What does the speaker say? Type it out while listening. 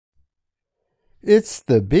It's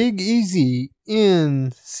the Big Easy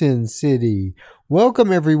in Sin City.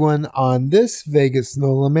 Welcome everyone on this Vegas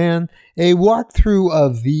NOLA Man, a walkthrough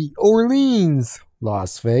of the Orleans,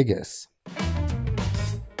 Las Vegas.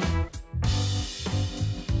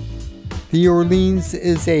 The Orleans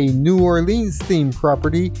is a New Orleans themed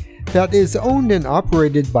property that is owned and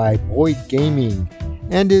operated by Boyd Gaming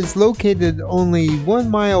and is located only 1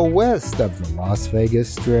 mile west of the Las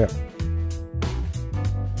Vegas Strip.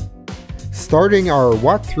 Starting our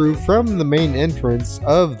walkthrough from the main entrance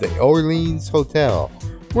of the Orleans Hotel,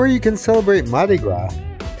 where you can celebrate Mardi Gras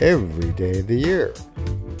every day of the year.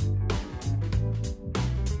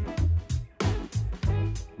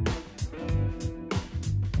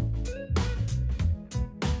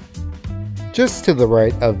 Just to the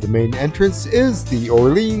right of the main entrance is the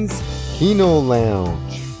Orleans Keno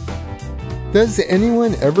Lounge. Does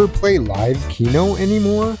anyone ever play live Keno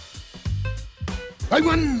anymore? I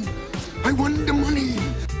won the money!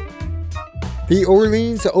 The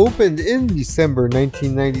Orleans opened in December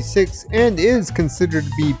 1996 and is considered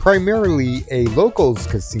to be primarily a locals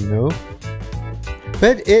casino,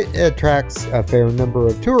 but it attracts a fair number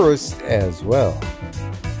of tourists as well.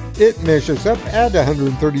 It measures up at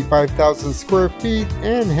 135,000 square feet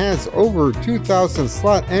and has over 2,000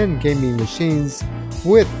 slot and gaming machines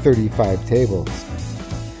with 35 tables,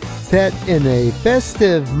 set in a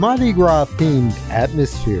festive Mardi Gras themed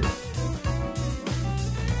atmosphere.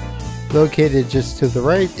 Located just to the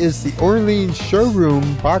right is the Orleans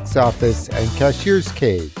Showroom, Box Office, and Cashier's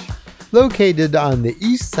Cage, located on the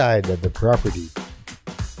east side of the property.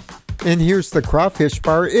 And here's the Crawfish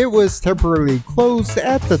Bar. It was temporarily closed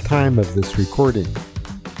at the time of this recording.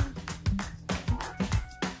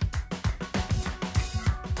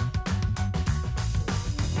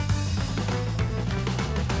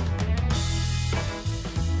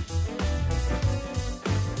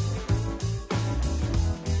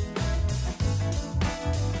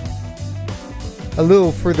 A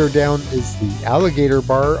little further down is the Alligator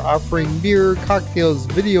Bar, offering beer, cocktails,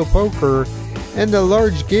 video poker, and a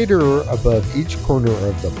large gator above each corner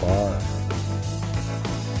of the bar.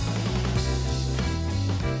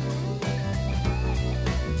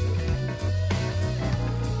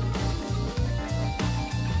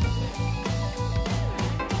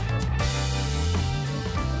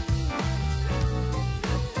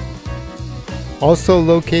 Also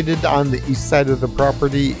located on the east side of the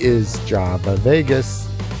property is Java Vegas.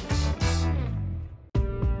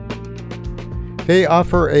 They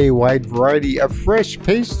offer a wide variety of fresh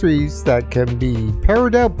pastries that can be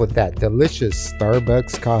paired up with that delicious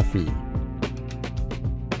Starbucks coffee.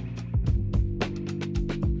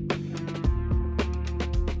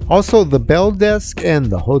 Also the bell desk and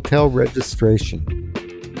the hotel registration.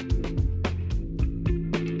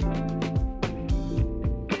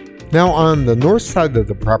 Now on the north side of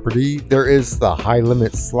the property, there is the high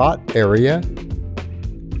limit slot area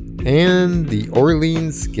and the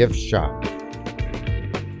Orleans gift shop.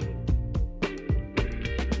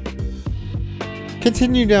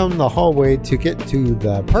 Continue down the hallway to get to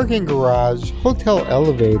the parking garage, hotel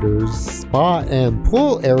elevators, spa and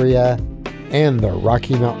pool area, and the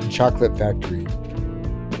Rocky Mountain Chocolate Factory,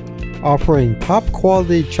 offering top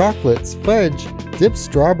quality chocolates, fudge, dipped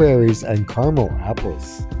strawberries, and caramel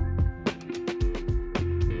apples.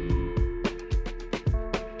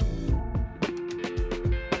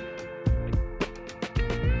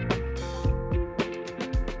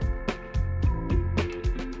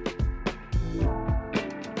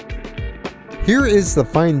 Here is the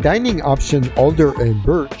fine dining option Alder and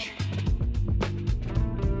Birch.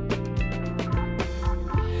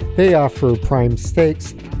 They offer prime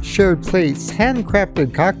steaks, shared plates,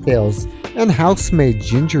 handcrafted cocktails, and house-made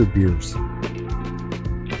ginger beers.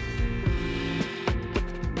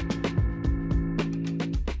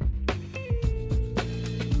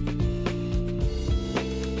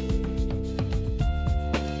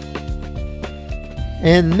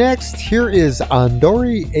 And next, here is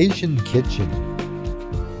Andori Asian Kitchen.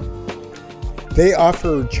 They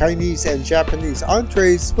offer Chinese and Japanese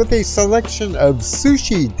entrees with a selection of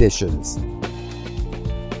sushi dishes.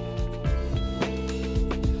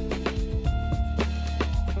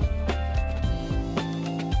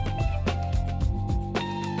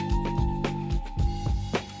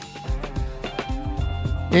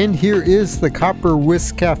 And here is the Copper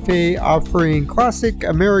Whisk Cafe, offering classic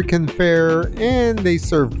American fare, and they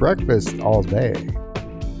serve breakfast all day.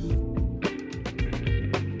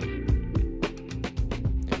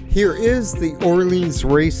 Here is the Orleans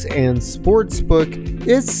Race and Sportsbook.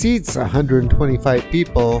 It seats 125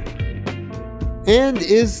 people and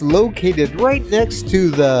is located right next to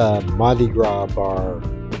the Mardi Gras bar.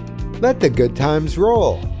 Let the good times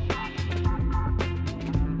roll.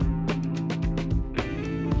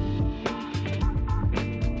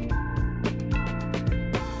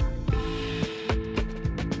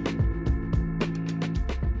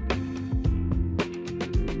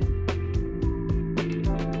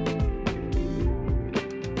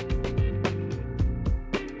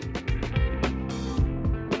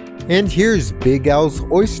 And here's Big Al's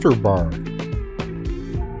Oyster Bar.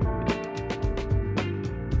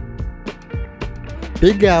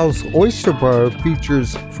 Big Al's Oyster Bar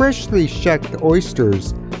features freshly shucked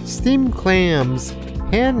oysters, steamed clams,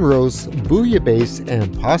 hand roasts, bouillabaisse,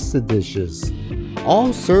 and pasta dishes,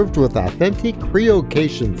 all served with authentic Creole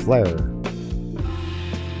Cajun flair.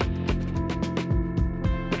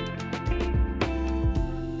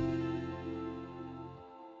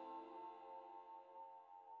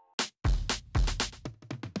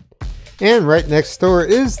 And right next door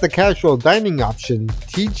is the casual dining option,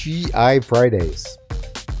 TGI Fridays,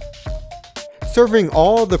 serving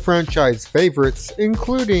all the franchise favorites,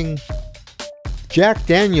 including Jack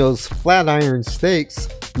Daniel's Flat Iron Steaks,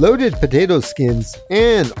 loaded potato skins,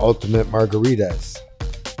 and ultimate margaritas.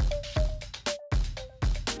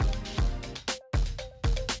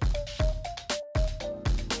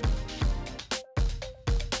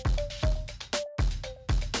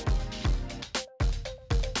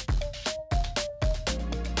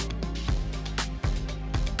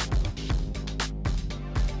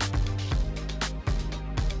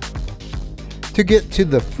 To get to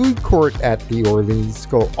the food court at the Orleans,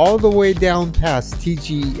 go all the way down past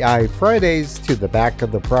TGI Fridays to the back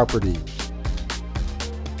of the property.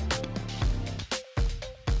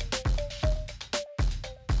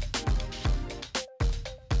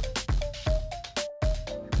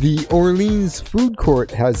 The Orleans food court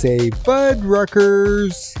has a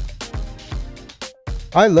Fuddruckers.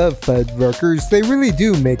 I love Fuddruckers, they really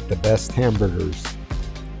do make the best hamburgers.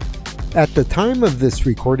 At the time of this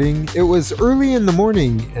recording, it was early in the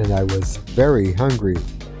morning and I was very hungry.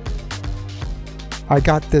 I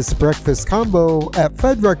got this breakfast combo at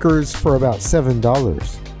Fuddruckers for about $7.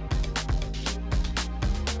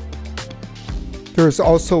 There's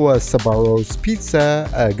also a Sbarro's pizza,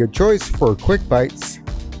 a good choice for quick bites.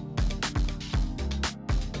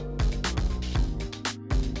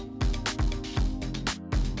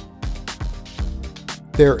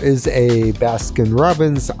 There is a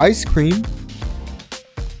Baskin-Robbins ice cream.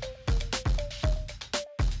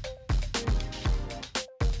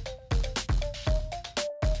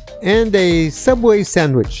 And a Subway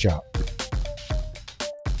sandwich shop.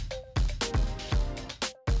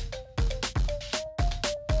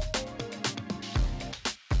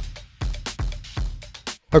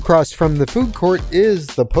 Across from the food court is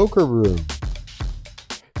the poker room.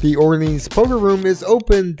 The Orleans Poker Room is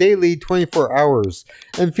open daily 24 hours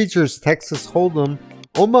and features Texas Hold'em,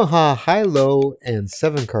 Omaha High-Low, and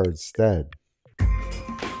 7-card stud.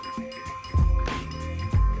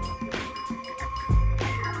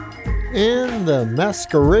 And the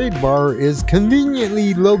Masquerade Bar is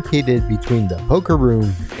conveniently located between the poker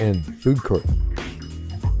room and the food court.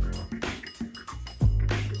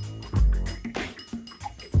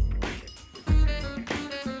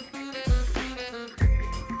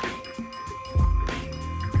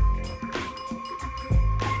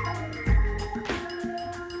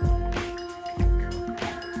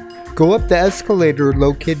 Go up the escalator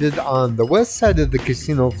located on the west side of the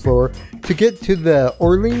casino floor to get to the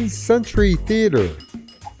Orleans Century Theater.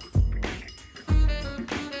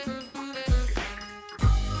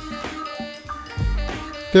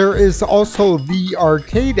 There is also the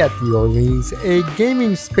Arcade at the Orleans, a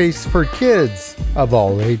gaming space for kids of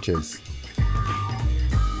all ages.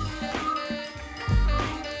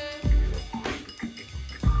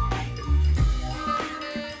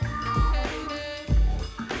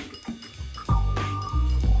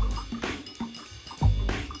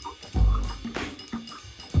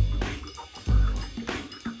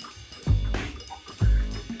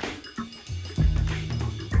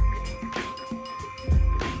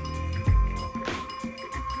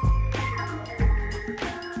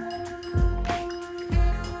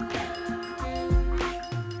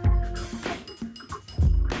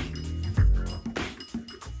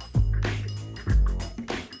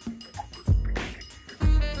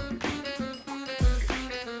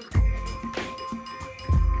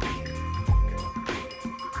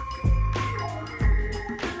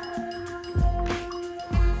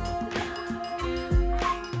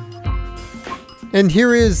 And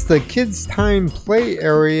here is the Kids Time Play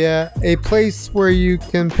Area, a place where you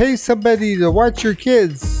can pay somebody to watch your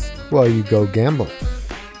kids while you go gamble.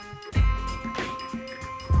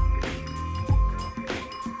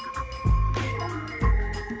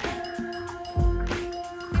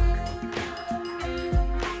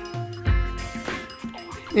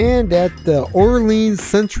 And at the Orleans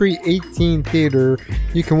Century 18 Theater,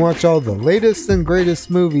 you can watch all the latest and greatest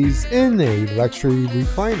movies in a luxury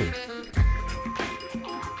recliner.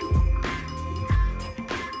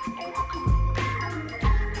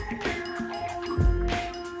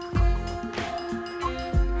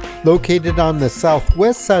 Located on the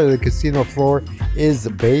southwest side of the casino floor is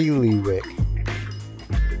Bailiwick.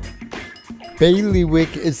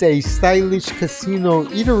 Bailiwick is a stylish casino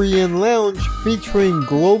eatery and lounge featuring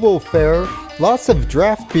global fare, lots of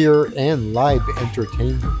draft beer, and live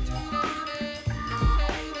entertainment.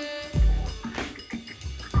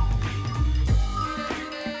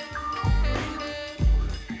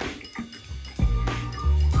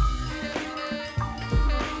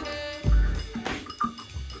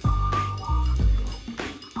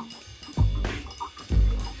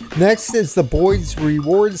 Next is the Boyd's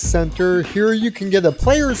Rewards Center. Here you can get a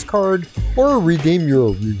player's card or redeem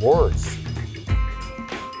your rewards.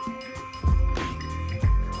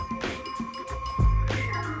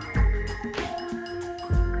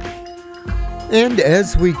 And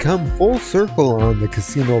as we come full circle on the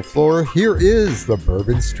casino floor, here is the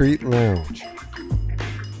Bourbon Street Lounge.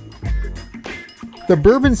 The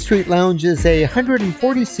Bourbon Street Lounge is a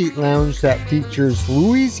 140-seat lounge that features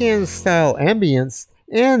Louisiana-style ambience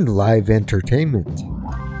and live entertainment.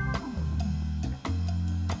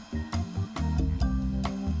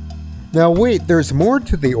 Now wait, there's more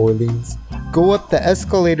to the Orleans. Go up the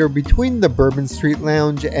escalator between the Bourbon Street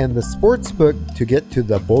Lounge and the Sportsbook to get to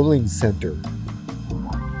the bowling center.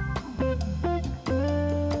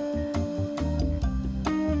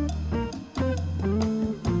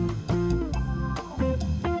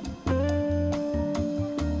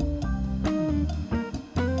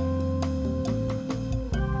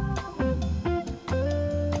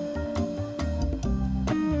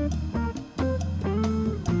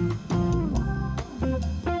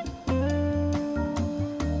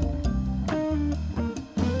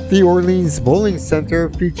 The Orleans Bowling Center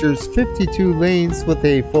features 52 lanes with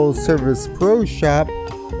a full-service pro shop,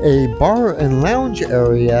 a bar and lounge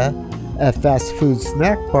area, a fast food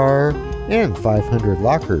snack bar, and 500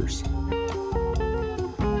 lockers.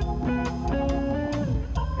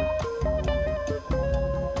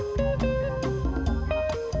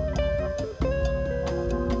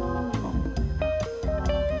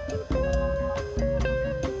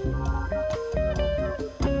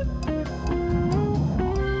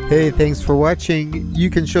 Hey, thanks for watching. You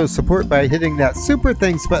can show support by hitting that super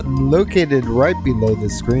thanks button located right below the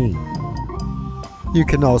screen. You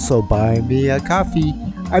can also buy me a coffee.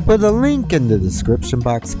 I put a link in the description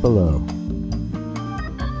box below.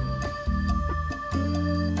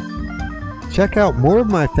 Check out more of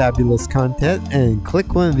my fabulous content and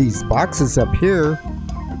click one of these boxes up here.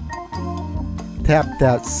 Tap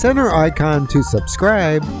that center icon to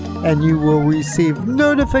subscribe, and you will receive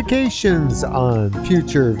notifications on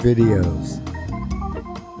future videos.